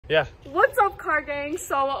Yeah. What's up, car gang?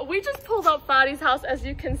 So we just pulled up FADI'S house, as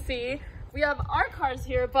you can see. We have our cars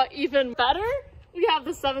here, but even better, we have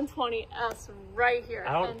the 720S right here.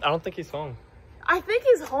 I don't think he's home. I think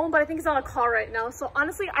he's home, but I think he's on a call right now. So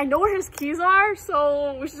honestly, I know where his keys are,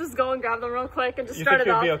 so we should just go and grab them real quick and just start it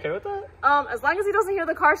up. You think he'd be okay with that? As long as he doesn't hear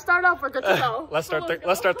the car start up, we're good to go. Let's start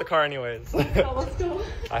the car anyways. Let's go.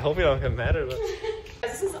 I hope you don't get mad at us.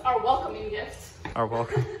 This is our welcoming gift. Our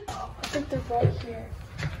welcome. I think they're right here.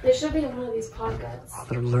 They should be in one of these pockets. Oh,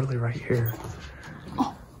 they're literally right here.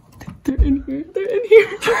 Oh, they're in here. They're in here.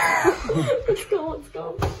 Let's go. Let's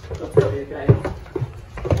go. Let's go, you guys.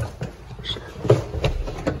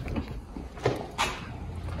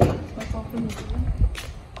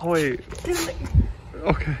 Oh wait.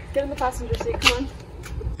 Okay. Get in the passenger seat. Come on.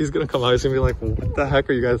 He's gonna come out. He's gonna be like, "What the heck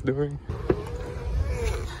are you guys doing?"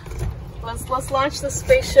 Let's launch the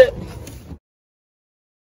spaceship.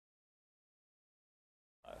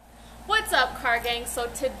 What's up, car gang? So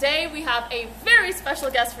today we have a very special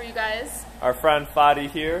guest for you guys. Our friend Fadi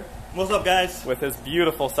here. What's up, guys? With his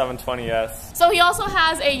beautiful 720S. So he also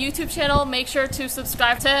has a YouTube channel. Make sure to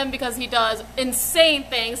subscribe to him because he does insane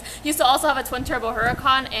things. He used to also have a twin turbo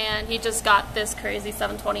Huracan, and he just got this crazy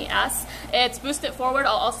 720S. It's boosted forward.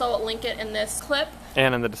 I'll also link it in this clip.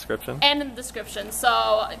 And in the description. And in the description.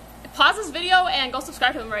 So pause this video and go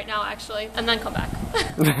subscribe to him right now, actually, and then come back.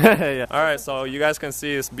 Yeah. All right, so you guys can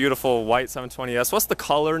see this beautiful white 720S. What's the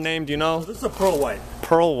color name? Do you know? This is a pearl white.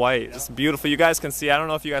 Pearl white. Yeah. It's beautiful. You guys can see. I don't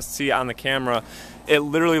know if you guys see it on the camera. It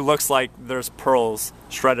literally looks like there's pearls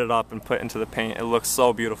shredded up and put into the paint. It looks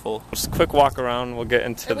so beautiful. Just a quick walk around. We'll get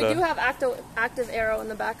into we do have active aero in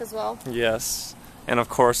the back as well. Yes. And of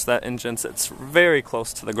course, that engine sits very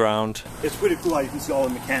close to the ground. It's pretty cool how you can see all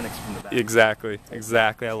the mechanics from the back. Exactly,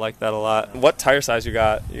 exactly. I like that a lot. What tire size you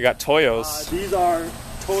got? You got Toyos. These are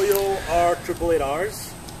Toyo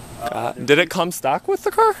R888Rs. Did it come stock with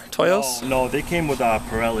the car? Toyos? No, they came with a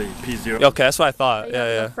Pirelli P0. Okay, that's what I thought.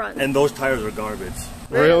 Yeah. And those tires are garbage.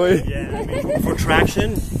 Really? Yeah, I mean, for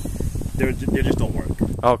traction, they just don't work.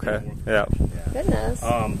 Okay, yeah. Goodness.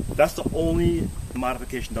 That's the only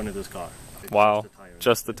modification done to this car. Wow.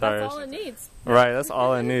 Just the tires. That's all it needs. Right, that's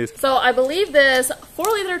all it needs. So I believe this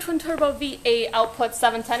 4-liter twin turbo V8 outputs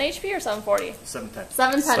 710 HP or 740? 710.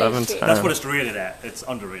 710 HP. That's what it's rated at. It's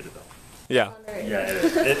underrated though. Yeah. Yeah,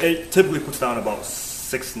 it typically puts down about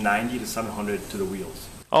 690 to 700 to the wheels.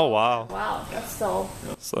 Oh wow. Wow, that's so.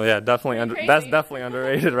 So yeah, definitely that's definitely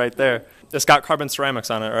underrated right there. It's got carbon ceramics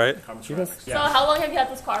on it, right? Carbon ceramics. So how long have you had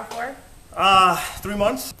this car for? 3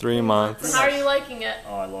 months. 3 months. How are you liking it?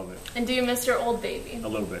 Oh, I love it. And do you miss your old baby? A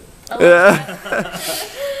little bit. Yeah.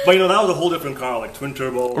 But you know, that was a whole different car, like twin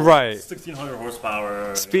turbo. Right. 1600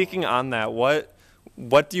 horsepower. Speaking on that, what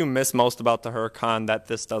do you miss most about the Huracan that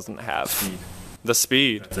this doesn't have? Speed. The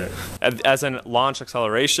speed. That's it. As in launch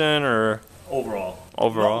acceleration or? Overall.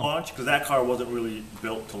 Overall. Not launch, because that car wasn't really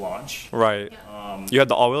built to launch. Right. You had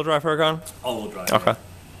the all-wheel drive Huracan? All-wheel drive. Okay. Yeah.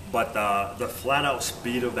 But the flat-out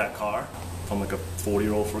speed of that car, from like a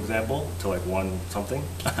 40-year-old, for example, to like 1-something,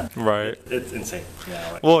 right? It's insane.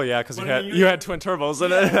 Yeah. Like, well, yeah, because you had twin turbos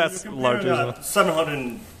in it. That's larger.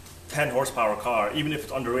 710 horsepower car, even if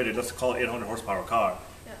it's underrated, let's call it 800 horsepower car,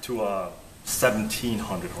 to a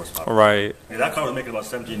 1700 horsepower. Right. And that car was making about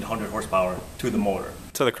 1700 horsepower to the motor.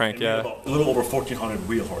 To the crank, yeah. About a little over 1400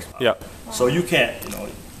 wheel horsepower. Yep. So you can't,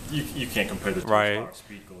 you can't compare the two cars.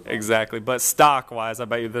 Speed goes on. Exactly. But stock-wise, I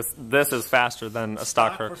bet you this is faster than a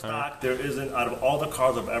stock Huracan. For stock, there isn't, out of all the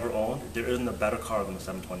cars I've ever owned, there isn't a better car than the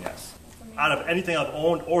 720S. Out of anything I've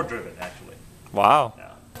owned or driven, actually. Wow. Yeah.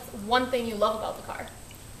 One thing you love about the car?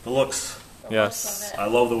 The looks. Yes. I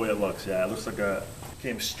love the way it looks. Yeah, it looks like it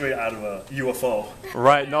came straight out of a UFO.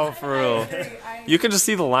 Right. No, for real. You can just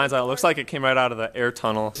see the lines on it. It looks like it came right out of the air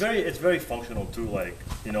tunnel. It's very functional too. Like,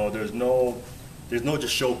 there's no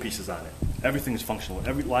just show pieces on it. Everything's functional.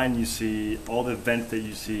 Every line you see, all the vents that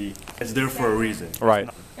you see, it's there for a reason. Right.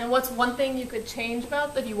 And what's one thing you could change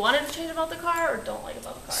about, if you wanted to change about the car, or don't like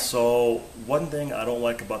about the car? So one thing I don't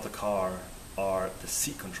like about the car are the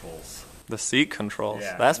seat controls. The seat controls.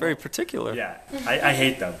 Yeah. That's very particular. Yeah, I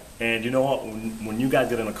hate them. And you know what? When you guys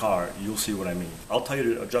get in a car, you'll see what I mean. I'll tell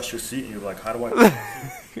you to adjust your seat, and you're like, how do I adjust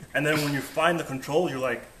the seat? And then when you find the control, you're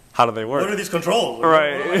like, how do they work? What are these controls?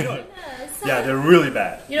 Right. What am I doing? Yeah, they're really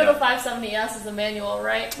bad. The 570S is a manual,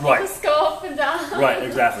 right? Right. You just go up and down. Right,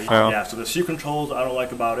 exactly. Yeah. Yeah, so the seat controls I don't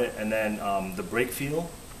like about it, and then the brake feel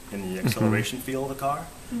and the acceleration feel of the car.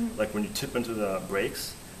 Like when you tip into the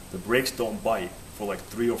brakes don't bite for like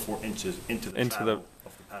 3 or 4 inches into the travel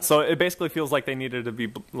of the pedal. So it basically feels like they needed to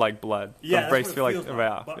be like bled. Yeah, the brakes feel like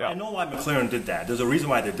But I know why McLaren did that. There's a reason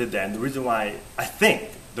why they did that, and the reason why I think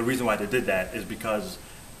the reason why they did that is because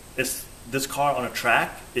it's this car on a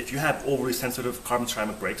track. If you have overly sensitive carbon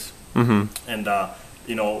ceramic brakes, and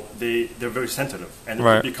you know they're very sensitive, and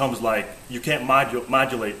it becomes like you can't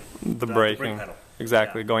modulate the brake pedal.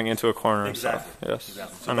 Exactly, going into a corner and stuff. Yes,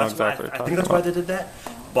 exactly. So I know exactly. I think that's why they did that.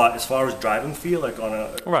 But as far as driving feel, like on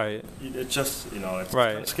a it's just it's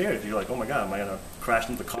kind of scary. If you're like, oh my god, am I gonna crash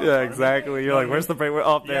into the car? Yeah, exactly. You're like, where's the brake?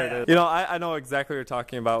 Oh, there it is. You know, I know exactly what you're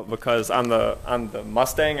talking about because on the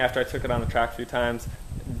Mustang, after I took it on the track a few times,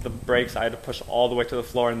 the brakes I had to push all the way to the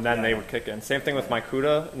floor and then they would kick in. Same thing with my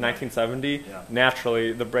Cuda 1970.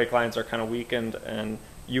 Naturally, the brake lines are kind of weakened and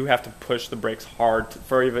you have to push the brakes hard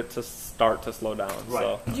for it to start to slow down. Right.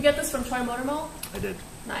 So. Did you get this from Troy Motor Mall? I did.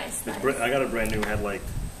 Nice. I got a brand new, had like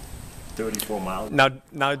 34 miles.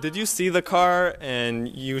 Now, did you see the car and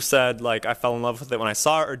you said like I fell in love with it when I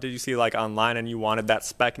saw it, or did you see like online and you wanted that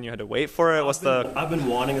spec and you had to wait for it? I've been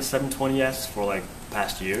wanting a 720S for like the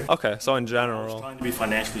past year. Okay, so in general, I was trying to be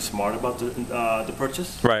financially smart about the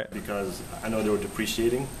purchase, right? Because I know they were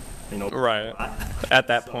depreciating. You know, right. At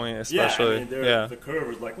that point, especially, the curve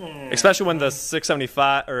was like, especially when the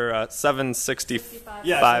 675 or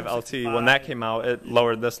 765 LT, when that came out, it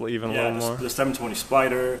lowered this even a little more. The 720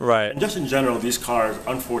 Spider, right? And just in general, these cars,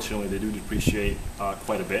 unfortunately, they do depreciate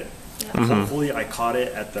quite a bit. Hopefully, I caught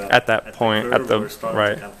it at that point, where it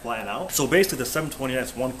started to kind of flatten out. So basically, the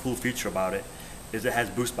 720S, one cool feature about it is it has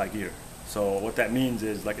boost by gear. So what that means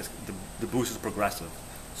is like the boost is progressive.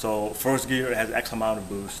 So first gear it has X amount of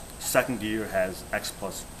boost. Second gear has X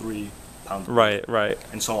plus 3 pounds. Right,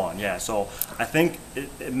 and so on. Yeah. So I think it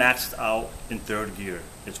maxed out in third gear.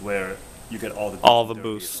 It's where you get all the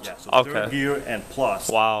boost. Yeah. So third gear and plus.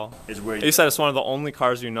 Wow. Is where you said it's one of the only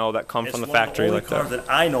cars you know that come from the factory like that. It's one of the only cars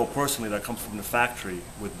that I know personally that comes from the factory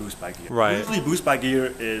with boost by gear. Right. Usually boost by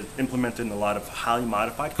gear is implemented in a lot of highly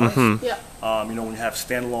modified cars. Yeah. You know, when you have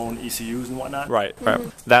standalone ECUs and whatnot. Right.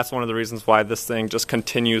 That's one of the reasons why this thing just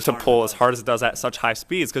continues to pull as hard as it does at such high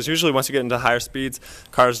speeds. Because usually once you get into higher speeds,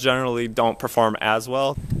 cars generally don't perform as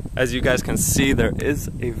well. As you guys can see, there is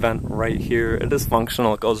a vent right here. It is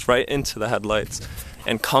functional. It goes right into the headlights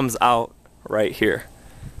and comes out right here.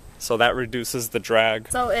 So that reduces the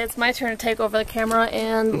drag. So it's my turn to take over the camera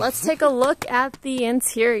and let's take a look at the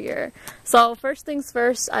interior. So first things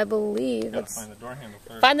first, I believe it's find the door handle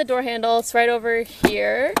first. Find the door handle. It's right over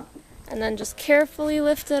here. And then just carefully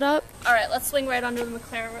lift it up. All right, let's swing right under the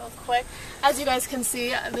McLaren real quick. As you guys can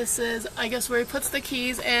see, this is, I guess, where he puts the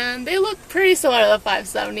keys, and they look pretty similar to the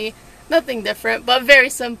 570. Nothing different, but very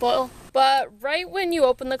simple. But right when you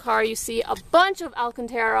open the car, you see a bunch of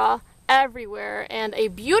Alcantara everywhere and a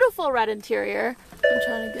beautiful red interior. I'm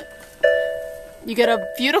trying to you get a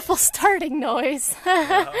beautiful starting noise.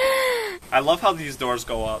 I love how these doors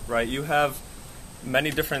go up, right? You have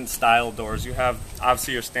many different style doors. You have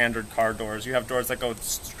obviously your standard car doors. You have doors that go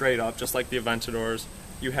straight up, just like the Aventadors.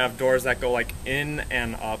 You have doors that go like in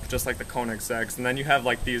and up, just like the Koenigsegg's. And then you have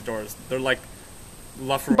like these doors. They're like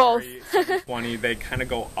LaFerrari 720. They kind of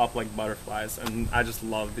go up like butterflies, and I just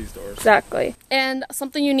love these doors. Exactly. And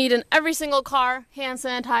something you need in every single car, hand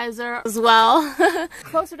sanitizer as well.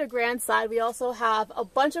 Closer to Grand's side, we also have a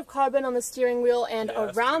bunch of carbon on the steering wheel and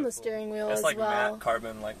around the steering wheel as well. It's like matte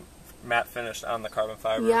carbon, like matte finished on the carbon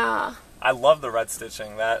fiber. Yeah. I love the red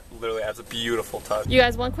stitching. That literally adds a beautiful touch. You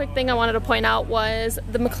guys, one quick thing I wanted to point out was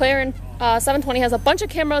the McLaren 720 has a bunch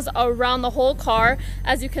of cameras around the whole car,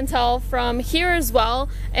 as you can tell from here as well.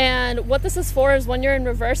 And what this is for is when you're in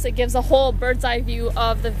reverse, it gives a whole bird's eye view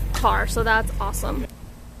of the car. So that's awesome.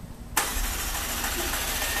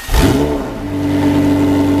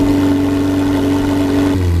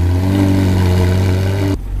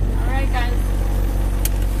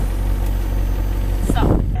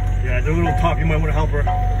 Do a little talk, you might want to help her.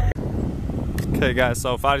 Okay guys,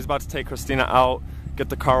 so Fadi's about to take Christina out, get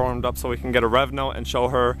the car warmed up so we can get a rev note and show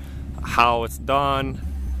her how it's done.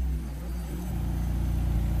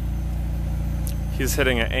 He's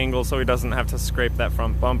hitting an angle so he doesn't have to scrape that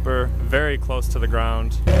front bumper. Very close to the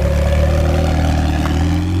ground.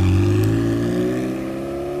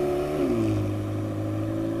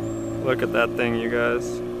 Look at that thing, you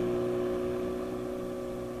guys.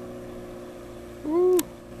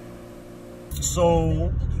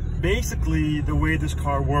 So basically the way this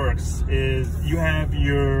car works is you have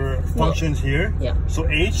your functions here. Yeah. So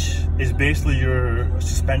H is basically your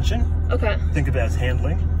suspension. Okay. Think of it as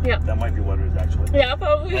handling. Yeah. That might be what it is actually. Yeah,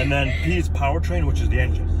 probably. And then P is powertrain, which is the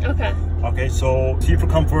engine. Okay. Okay, so T for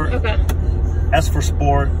comfort. Okay. S for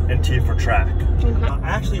sport, and T for track. Okay.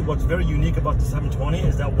 Actually, what's very unique about the 720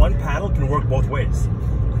 is that one paddle can work both ways.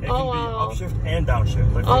 It can be upshift and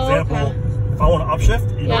downshift. Like for example, if I want to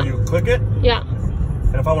upshift, you know, you click it. Yeah.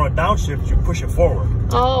 And if I want to downshift, you push it forward.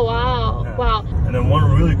 Oh, wow. Yeah. Wow. And then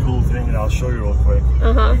one really cool thing, and I'll show you real quick.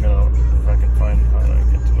 Uh-huh. You know, if I can find how to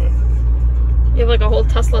get to it. You have like a whole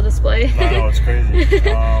Tesla display. I know, it's crazy.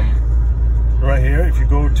 Right here, if you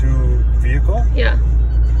go to vehicle. Yeah.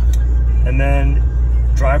 And then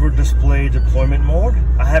driver display deployment mode.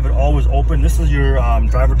 I have it always open. This is your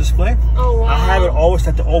driver display. Oh, wow. I have it always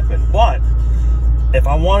set to open. But if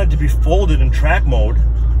I want it to be folded in track mode,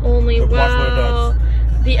 only, watch what it wow.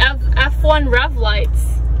 does. The F1 rev lights.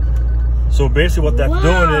 So basically what that's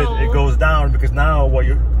doing is it goes down because now what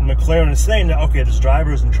your McLaren is saying that, okay, this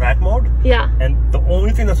driver is in track mode. Yeah. And the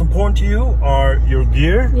only thing that's important to you are your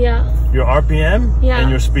gear, your RPM, and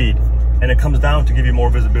your speed. And it comes down to give you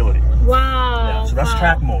more visibility. Wow. Yeah, so that's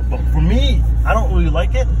track mode. But for me, I don't really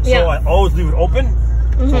like it. So I always leave it open.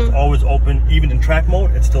 So it's always open. Even in track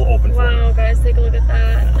mode, it's still open for you. Wow, guys, take a look at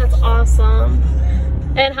that. That's awesome.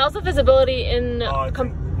 And how's the visibility in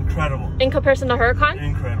incredible in comparison to Huracan?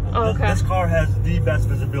 Incredible. Oh, okay. This car has the best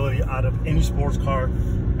visibility out of any sports car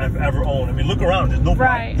I've ever owned. I mean, look around. There's no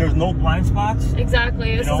there's no blind spots.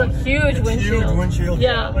 Exactly. This is a huge windshield. Huge windshield.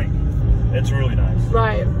 Yeah. Like it's really nice.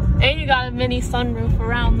 Right. And you got a mini sunroof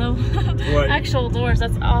around the actual doors.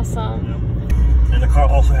 That's awesome. Yep. And the car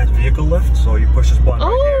also has vehicle lift, so you push this button right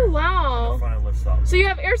here. Oh, wow. And the front lifts up. So you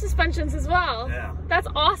have air suspensions as well. Yeah. That's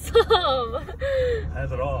awesome.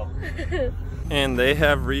 Has it all. And they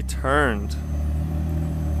have returned.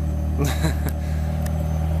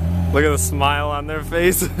 Look at the smile on their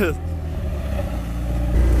faces.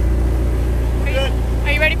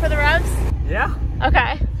 Are you ready for the revs? Yeah.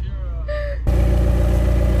 Okay.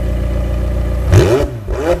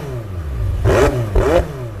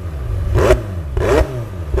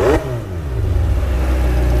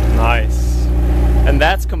 Nice. And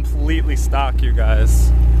that's completely stock, you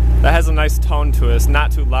guys. That has a nice tone to it. It's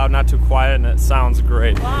not too loud, not too quiet, and it sounds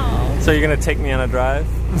great. Wow. So you're gonna take me on a drive?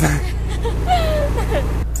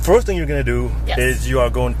 First thing you're gonna do is you are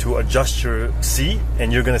going to adjust your seat,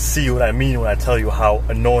 and you're gonna see what I mean when I tell you how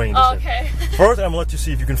annoying this is. First, I'm gonna let you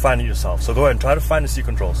see if you can find it yourself. So go ahead and try to find the seat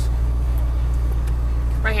controls.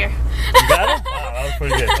 Right here. You got it? Wow, that was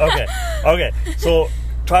pretty good. Okay. Okay. So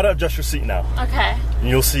try to adjust your seat now. Okay. And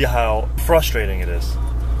you'll see how frustrating it is.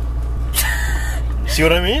 See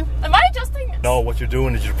what I mean? Am I adjusting? No, what you're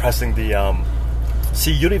doing is you're pressing the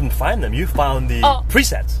see, you didn't even find them. You found the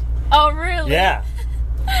presets. Oh, really? Yeah.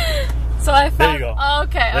 So I found. There you go. Oh,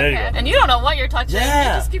 okay, There you okay. go. And you don't know what you're touching.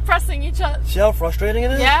 Yeah. You just keep pressing each other. See how frustrating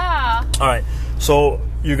it is? Yeah. All right. So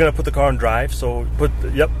you're gonna put the car in drive. So put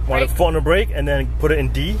want to foot on the brake and then put it in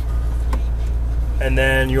D. And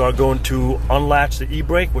then you are going to unlatch the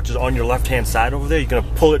e-brake, which is on your left-hand side over there. You're gonna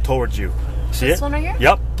pull it towards you. See this it? One right here?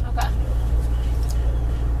 Yep. Okay.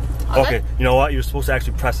 Okay, you know what? You're supposed to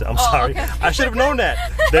actually press it. I'm sorry. Okay. I should have known that.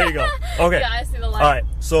 There you go. Okay. Yeah, I see the light. All right.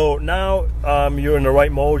 So now you're in the right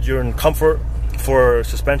mode. You're in comfort for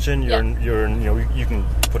suspension. You're in, you know, you can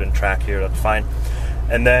put in track here. That's fine.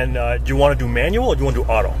 And then do you want to do manual or do you want to do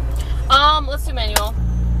auto? Let's do manual.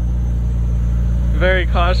 Very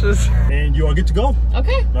cautious. And you are good to go.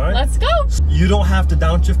 Okay. All right. Let's go. You don't have to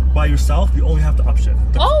downshift by yourself. You only have to upshift.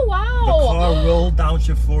 Oh, wow. The car will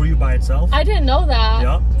downshift for you by itself. I didn't know that.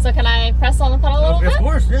 Yeah. So can I press on the pedal a little bit? Of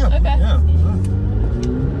course, yeah. Okay. Yeah.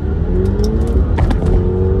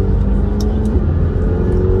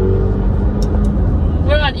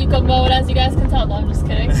 We're on eco mode, as you guys can tell. No, I'm just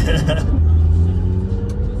kidding. So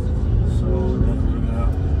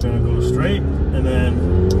we're gonna go straight and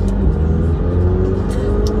then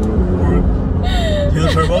hear the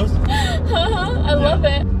turbos? I love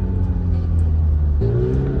it.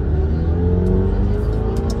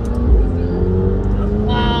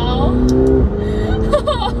 Wow.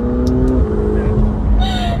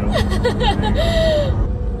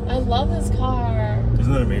 I love this car.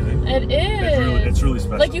 Isn't that amazing? It is. It's really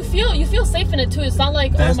special. Like you feel safe in it too. It's not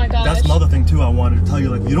like, oh my gosh. That's another thing too I wanted to tell you.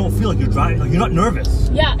 Like you don't feel like you're driving, like you're not nervous.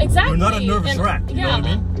 Yeah, exactly. You're not a nervous wreck. You know what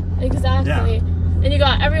I mean? Exactly. Yeah. And you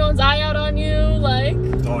got everyone's eye out on you, like.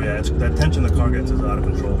 Oh yeah, it's that tension the car gets is out of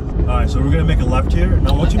control. All right, so we're gonna make a left here.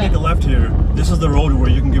 Now once you make a left here, this is the road where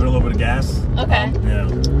you can give it a little bit of gas. Okay. Yeah.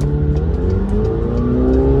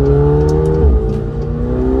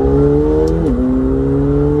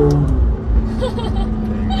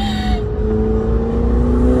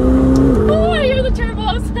 Oh, I hear the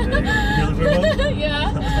turbos. You hear the turbos?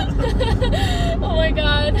 Yeah. Oh my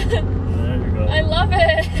god. There you go. I love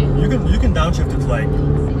it. You can downshift it to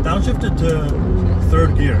downshift it to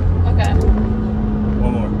third gear. Okay.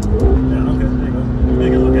 One more. Yeah, okay, there you go.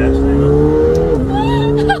 Make it look gas, there you go.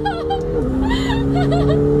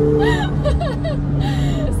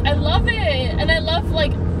 I love it. And I love like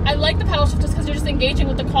like the pedal shift just because you're just engaging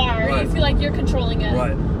with the car. Right. You feel like you're controlling it.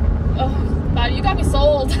 Right. Oh, God, you got me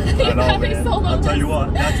sold. I know, man. I'll tell you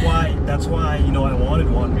what. That's why you know I wanted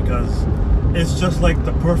one, because it's just like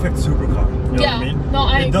the perfect supercar. You know what I mean? No,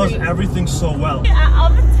 I agree. It does everything so well.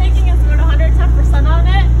 I've been taking his mood 110% on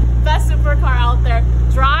it. Best supercar out there.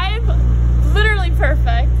 Drive, literally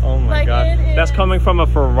perfect. Oh my God. That's coming from a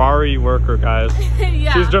Ferrari worker, guys.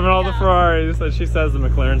 Yeah. She's driven all the Ferraris, and she says the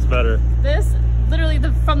McLaren's better. This, literally,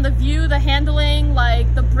 from the view, the handling,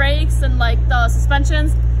 like the brakes and like the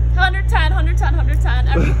suspensions, 110, 110, 110,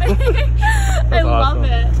 everything. I love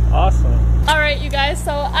it. Awesome. All right, you guys,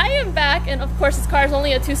 so I am back, and of course this car is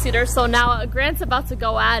only a 2-seater, so now Grant's about to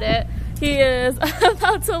go at it. He is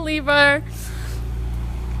about to leave her.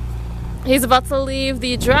 He's about to leave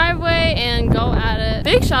the driveway and go at it.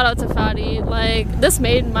 Big shout out to Fadi. Like, this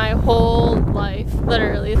made my whole life,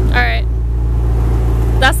 literally. All right.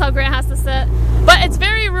 That's how Grant has to sit. But it's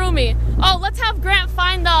very roomy. Oh, let's have Grant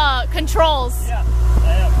find the controls. Yeah,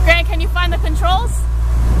 I am. Grant, can you find the controls?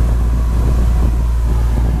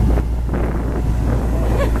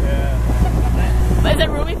 Yeah. Is it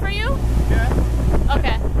roomy for you? Yeah.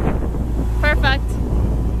 Okay. Perfect.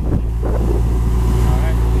 All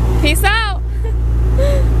right. Peace out.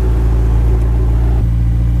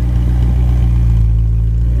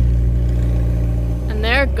 And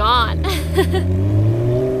they're gone.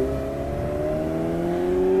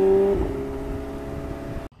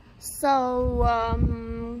 So,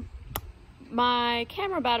 my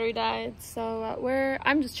camera battery died, so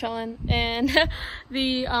I'm just chilling in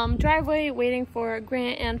the driveway waiting for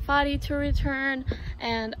Grant and Fadi to return,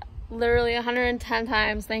 and literally 110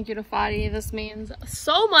 times thank you to Fadi. This means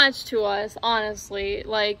so much to us, honestly.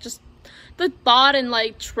 Like, just the thought and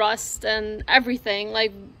like trust and everything,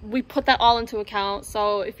 like we put that all into account.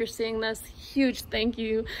 So if you're seeing this, huge thank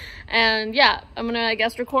you. And yeah, I'm gonna, I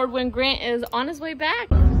guess, record when Grant is on his way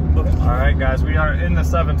back. All right, guys, we are in the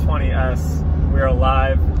 720S. We are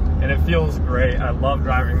live, and it feels great. I love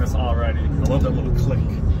driving this already. I love that little click.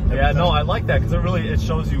 Yeah, no, I like that because it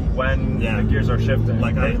shows you when the gears are shifting.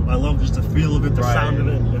 Like I love just the feel of it, the sound of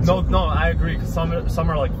it. It's no, I agree, because some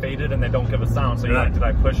are like faded and they don't give a sound. So you're like, did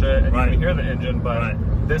I push it? And you can hear the engine, but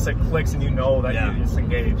this, it clicks and you know that it's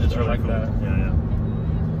engaged. It's really like cool. That.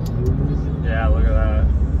 Yeah, look at that.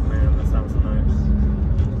 Man, that sounds nice.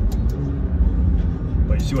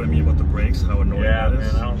 But you see what I mean about the brakes? How annoying that is?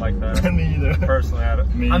 Yeah, man, I don't like that. Me either. Personally,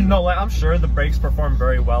 I'm sure the brakes perform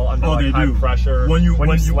very well under high pressure. When you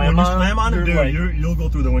slam on it, dude, you'll go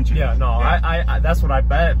through the windshield. Yeah, no, I that's what I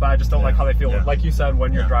bet, but I just don't like how they feel. Like you said,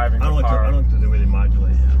 when you're driving the car. I don't like the way they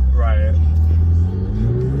modulate. Yeah. Right.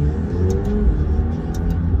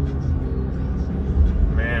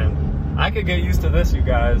 Man, I could get used to this, you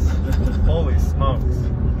guys. Holy smokes.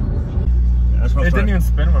 It didn't even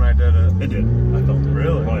spin when I did it. It did. I felt it.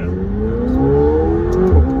 Really? Oh, yeah.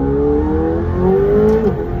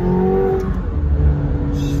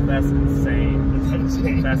 That's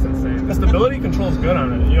insane. That's insane. The stability control is good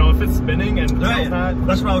on it. You know, if it's spinning and feels not.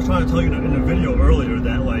 That's what I was trying to tell you in the video earlier,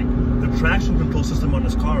 that like the traction control system on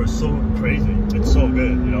this car is so crazy. It's so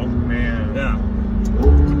good, you know? Man. Yeah.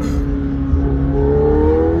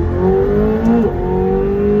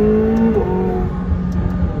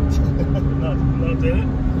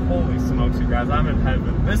 Holy smokes, you guys, I'm in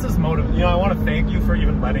heaven. This is motivating. You know, I want to thank you for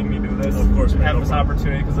even letting me do this. Of course, man. Having this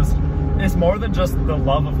opportunity, because it's more than just the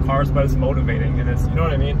love of cars, but it's motivating, and it's, you know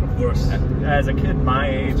what I mean? Of course. As a kid my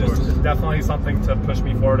age, it's definitely something to push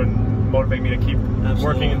me forward and motivate me to keep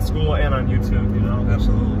working in school and on YouTube, you know?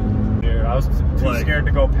 Absolutely. Dude, I was too scared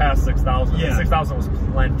to go past 6,000. Yeah. 6,000 was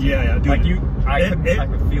plenty. Yeah, dude. Like I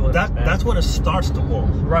could feel it. That's when it starts to pull.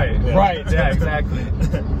 Right, yeah, exactly.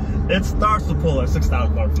 It starts to pull at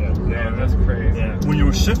 6,000 RPM. Damn, that's crazy. Yeah. When you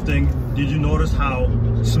were shifting, did you notice how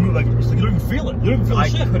smooth? Like, you don't even feel it. You don't even feel the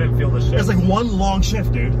shift. I couldn't feel the shift. It's like one long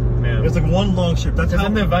shift, dude. Man. It's like one long shift. That's how.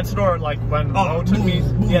 In the Aventador, like when Mo took me.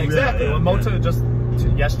 Yeah, exactly. When Mo took just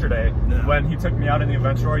yesterday, when he took me out in the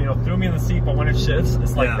Aventador, you know, threw me in the seat, but when it shifts,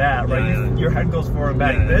 it's like that, right? Your head goes forward and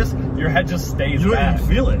back. This, your head just stays back. You don't even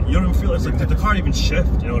feel it. You don't even feel it. It's like the car even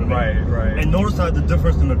shift, you know what I mean? Right. And notice that the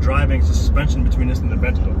difference in the driving suspension between this and the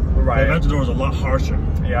Aventador. Right. The Aventador is a lot harsher.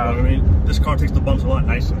 Yeah. You know what I mean? This car takes the bumps a lot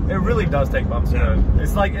nicer. It really does take bumps. Yeah.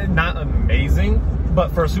 It's like not amazing,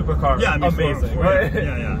 but for a supercar, yeah, I mean, amazing. Right?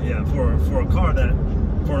 Yeah. For a car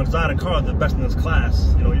for an exotic car, the best in its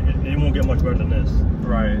class, you know, it won't get much better than this.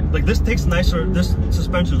 Right. Like this takes nicer. This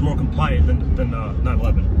suspension is more compliant than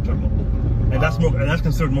 911 turbo, and that's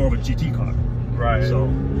considered more of a GT car. Right. So.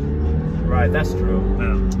 Right. That's true.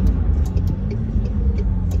 Yeah.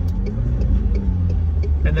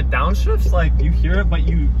 And the downshifts, like, you hear it, but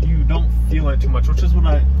you don't feel it too much, which is what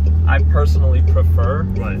I personally prefer.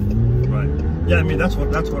 Right. Yeah, I mean that's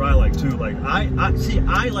what I like too. Like I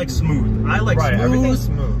like smooth. I like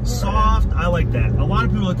smooth, soft. I like that. A lot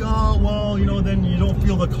of people are like, oh well, you know, then you don't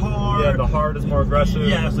feel the car. Yeah, the hard is more aggressive.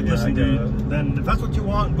 Yeah, it's like, listen, dude. Then if that's what you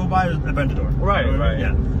want, go buy an Aventador. Right.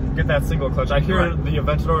 Yeah. Get that single clutch. I hear the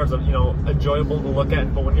Aventador is, you know, enjoyable to look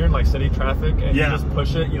at, but when you're in like city traffic and you just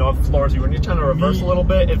push it, you know, it floors you. When you're trying to reverse a little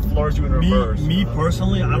bit, it floors you in reverse. Me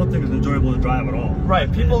personally, I don't think it's enjoyable to drive at all.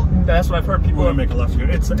 Right. People. That's what I've heard. People make a left here.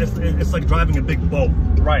 It's like driving a big boat.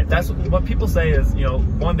 Right. That's what people say is, you know,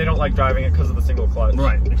 one, they don't like driving it because of the single clutch.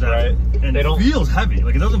 Right. Exactly. Right. And they it don't feels heavy.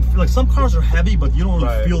 Like it doesn't feel like some cars are heavy, but you don't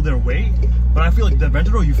really feel their weight. But I feel like the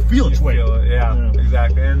Aventador, you feel its weight. Feel it, yeah,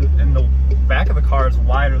 exactly. And the back of the car is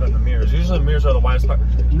wider than the mirrors. Usually the mirrors are the widest part.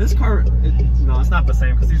 In this car, no, it's not the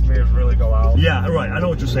same because these mirrors really go out. Yeah, right. I know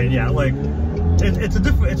what you're saying. Yeah, like it's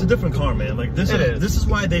a different car, man. Like this is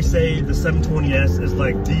why they say the 720S is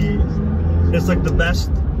like the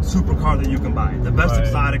best supercar that you can buy, the best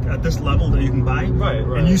exotic at this level that you can buy. Right.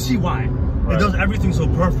 And you see why. It does everything so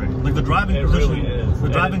perfect. Like the driving position, really is. The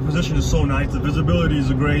driving position is so nice. The visibility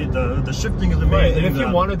is great. The shifting is amazing. Right. And if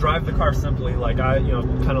you want to drive the car simply, like kind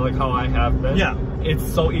of like how I have been. Yeah.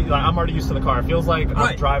 It's so easy. Like, I'm already used to the car. It feels like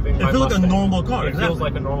I'm driving my Mustang. It feels like a normal car. It feels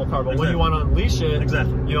like a normal car. But when you want to unleash it,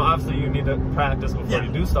 you know, obviously you need to practice before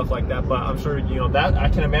you do stuff like that. But I'm sure, you know, that I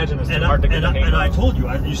can imagine is too hard to get the hang of. And I told you,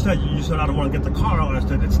 you said I don't want to get the car out. I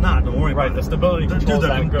said it's not. Don't worry about it. Right. The stability control is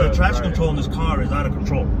that good. The traction control in this car is out of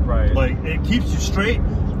control. Right. Like it keeps you straight.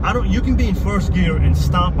 You can be in first gear and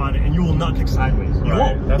stomp on it and you will not kick sideways. You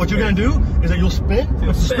won't. What you're going to do is that you'll spin,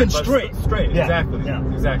 but spin straight. Exactly. Yeah.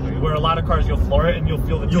 Exactly. Where a lot of cars, you'll floor it and you'll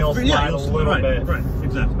feel the tail slide a little bit. Right,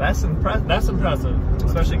 exactly. That's impressive,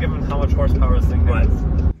 especially given how much horsepower this thing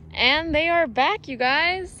has. And they are back, you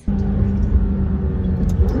guys.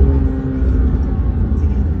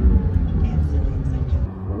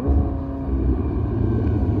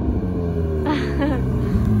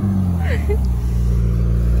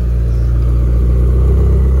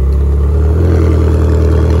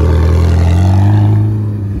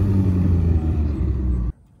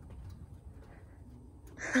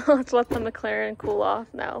 Let's let the McLaren cool off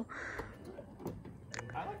now.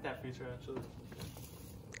 I like that feature actually.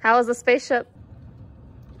 How was the spaceship?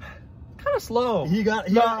 Kind of slow. He got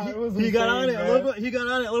on it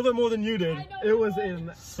a little bit more than you did. It was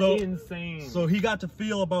insane. So he got to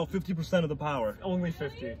feel about 50% of the power. Only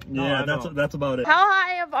 50. Yeah, that's about it. How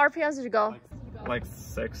high of RPMs did you go? Like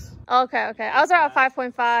 6. Okay. I was around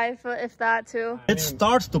 5.5, if that too. It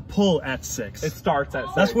starts to pull at 6. It starts at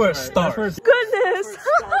 6. That's where it starts. Goodness.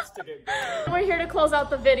 We're here to close out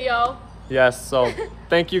the video. Yes, so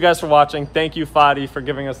thank you guys for watching. Thank you, Fadi, for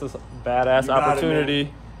giving us this badass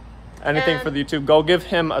opportunity. Anything for the YouTube. Go give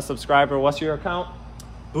him a subscriber. What's your account?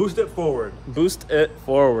 Boost it forward. Boost it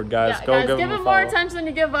forward, guys. Yeah, go guys, give him him more attention than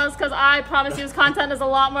you give us, because I promise you his content is a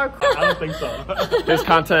lot more cool. I don't think so. His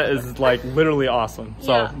content is like literally awesome.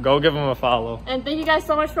 So go give him a follow. And thank you guys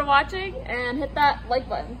so much for watching, and hit that like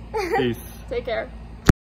button. Peace. Take care.